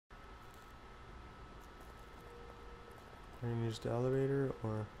Are you gonna use the elevator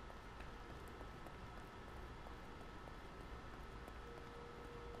or?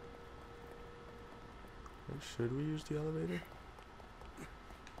 Should we use the elevator?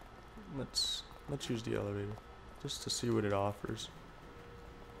 Let's use the elevator just to see what it offers.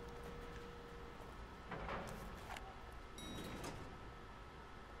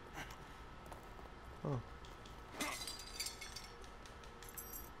 Oh.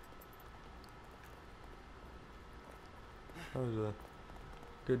 That was a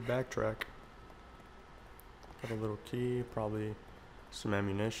good backtrack. Got a little key, probably some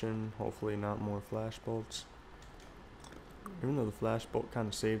ammunition, hopefully not more flash bolts. Even though the flash bolt kind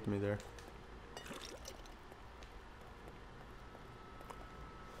of saved me there.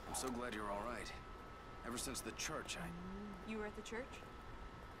 I'm so glad you're all right. Ever since the church, You were at the church?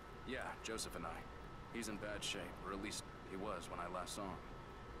 Yeah, Joseph and I. He's in bad shape, or at least he was when I last saw him.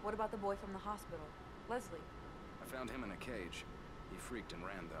 What about the boy from the hospital? Leslie? I found him in a cage. He freaked and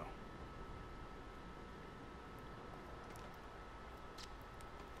ran, though.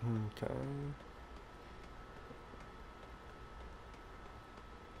 Okay.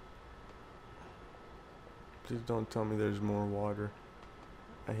 Please don't tell me there's more water.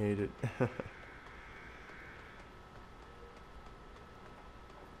 I hate it.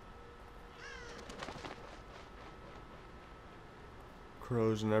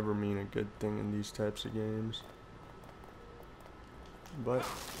 Crows never mean a good thing in these types of games. But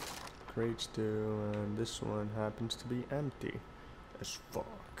crates do, and this one happens to be empty as fuck.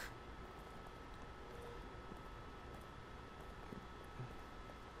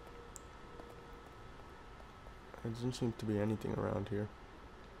 There doesn't seem to be anything around here.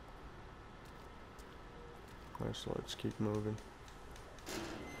 Alright, so let's keep moving.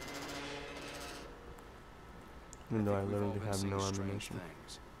 Even though I literally have no ammunition.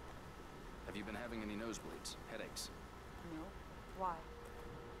 Have you been having any nosebleeds, headaches? No. Why?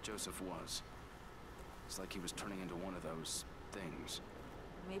 Joseph was. It's like he was turning into one of those things.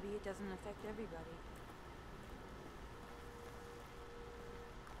 Maybe it doesn't affect everybody.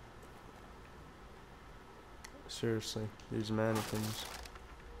 Seriously, these mannequins.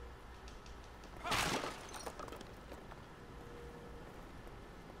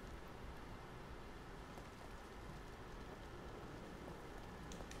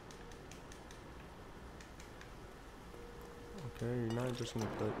 Okay, you're not just gonna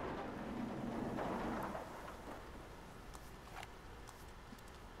put...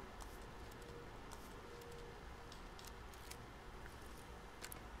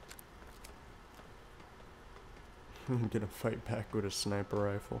 I'm gonna fight back with a sniper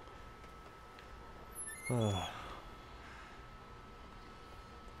rifle.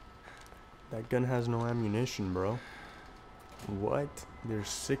 That gun has no ammunition, bro. What? There's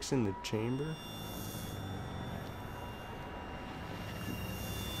 6 in the chamber?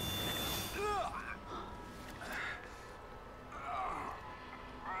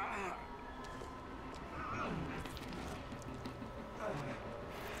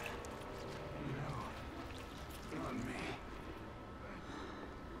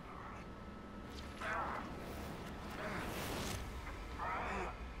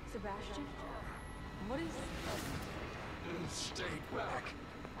 Sebastian? What is... Stay back.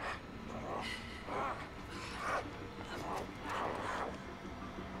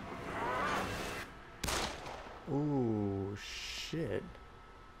 Oh, shit.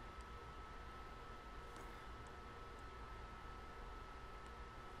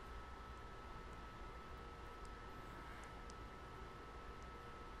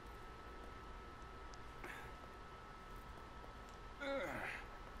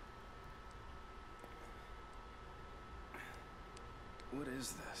 What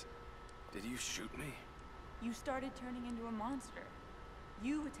is this? Did you shoot me? You started turning into a monster.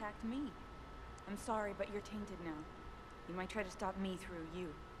 You attacked me. I'm sorry, but you're tainted now. You might try to stop me through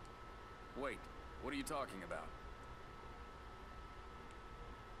you. Wait, what are you talking about?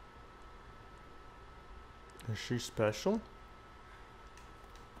 Is she special?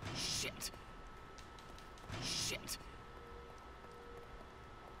 Shit! Shit!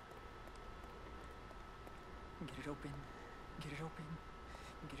 Get it open. Get it open.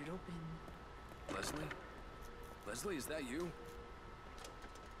 Get it open. Leslie? Leslie, is that you?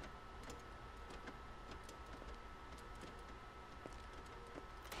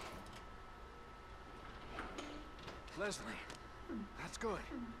 Leslie, that's good.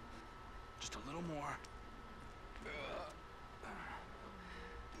 Just a little more.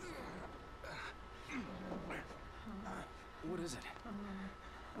 What is it?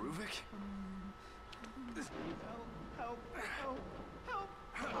 Ruvik? Help! Help! Help!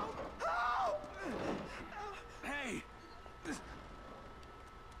 Help! Help! Hey!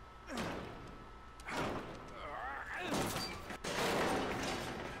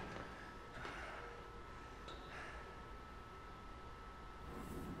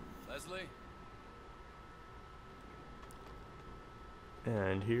 Leslie?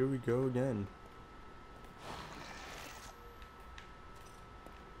 And here we go again.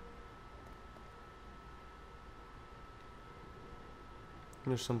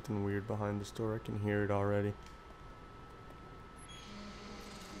 There's something weird behind this door. I can hear it already.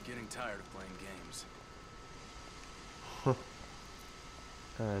 I'm getting tired of playing games.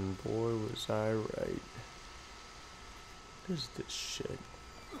 And boy was I right. What is this shit?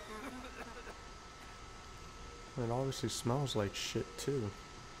 It obviously smells like shit too.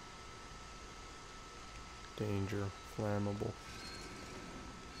 Danger, flammable.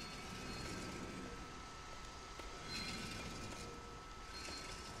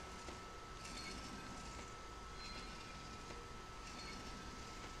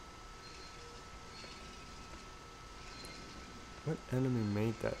 What enemy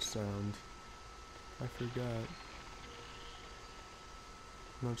made that sound? I forgot.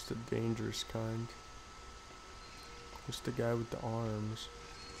 No, it's the dangerous kind. It's the guy with the arms.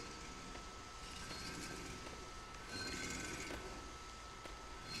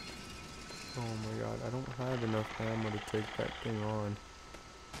 Oh my god, I don't have enough ammo to take that thing on.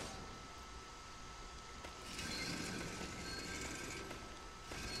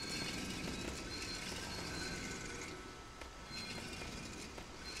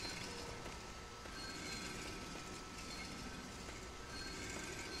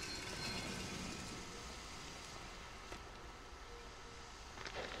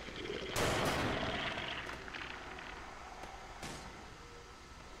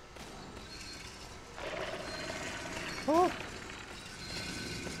 Oh!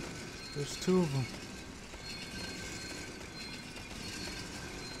 There's two of them.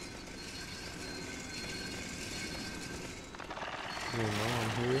 Going on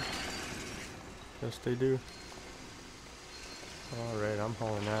here. Yes, they do. Alright, I'm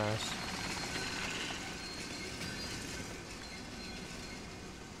hauling ass.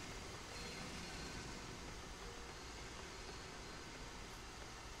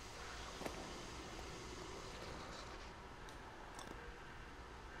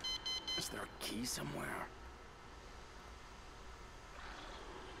 Is there a key somewhere?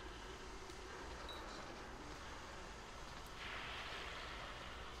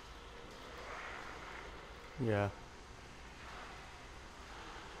 Yeah.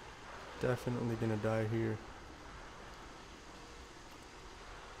 Definitely gonna die here.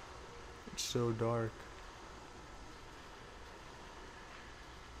 It's so dark.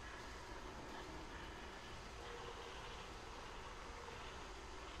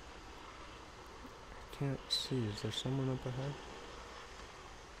 I can't see. Is there someone up ahead?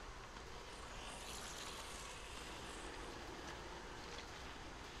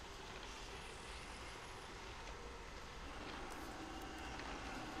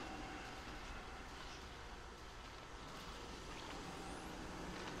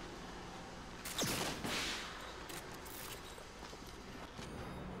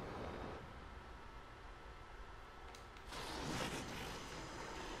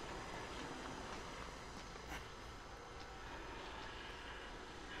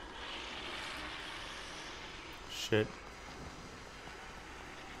 Shit.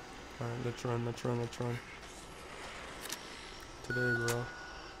 Alright, let's run. Today, bro.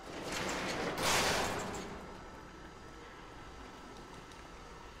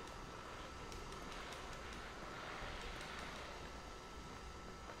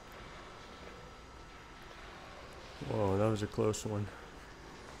 Whoa, that was a close one.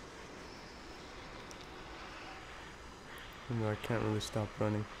 I can't really stop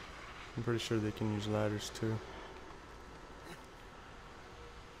running. I'm pretty sure they can use ladders too.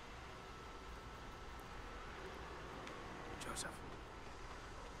 Joseph.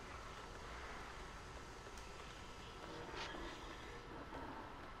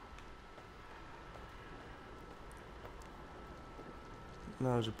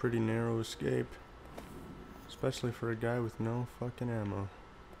 That was a pretty narrow escape. Especially for a guy with no fucking ammo.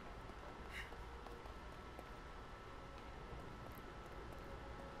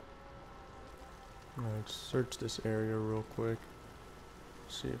 Let's search this area real quick.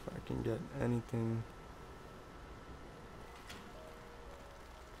 See if I can get anything.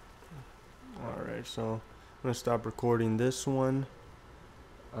 Alright, so I'm gonna stop recording this one.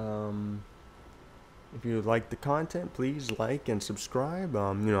 If you like the content, please like and subscribe.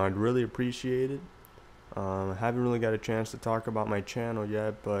 I'd really appreciate it. I haven't really got a chance to talk about my channel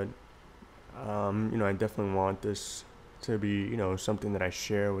yet, but I definitely want this to be, something that I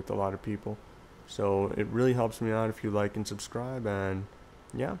share with a lot of people. So it really helps me out if you like and subscribe, and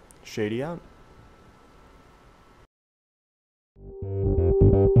yeah, Shady out.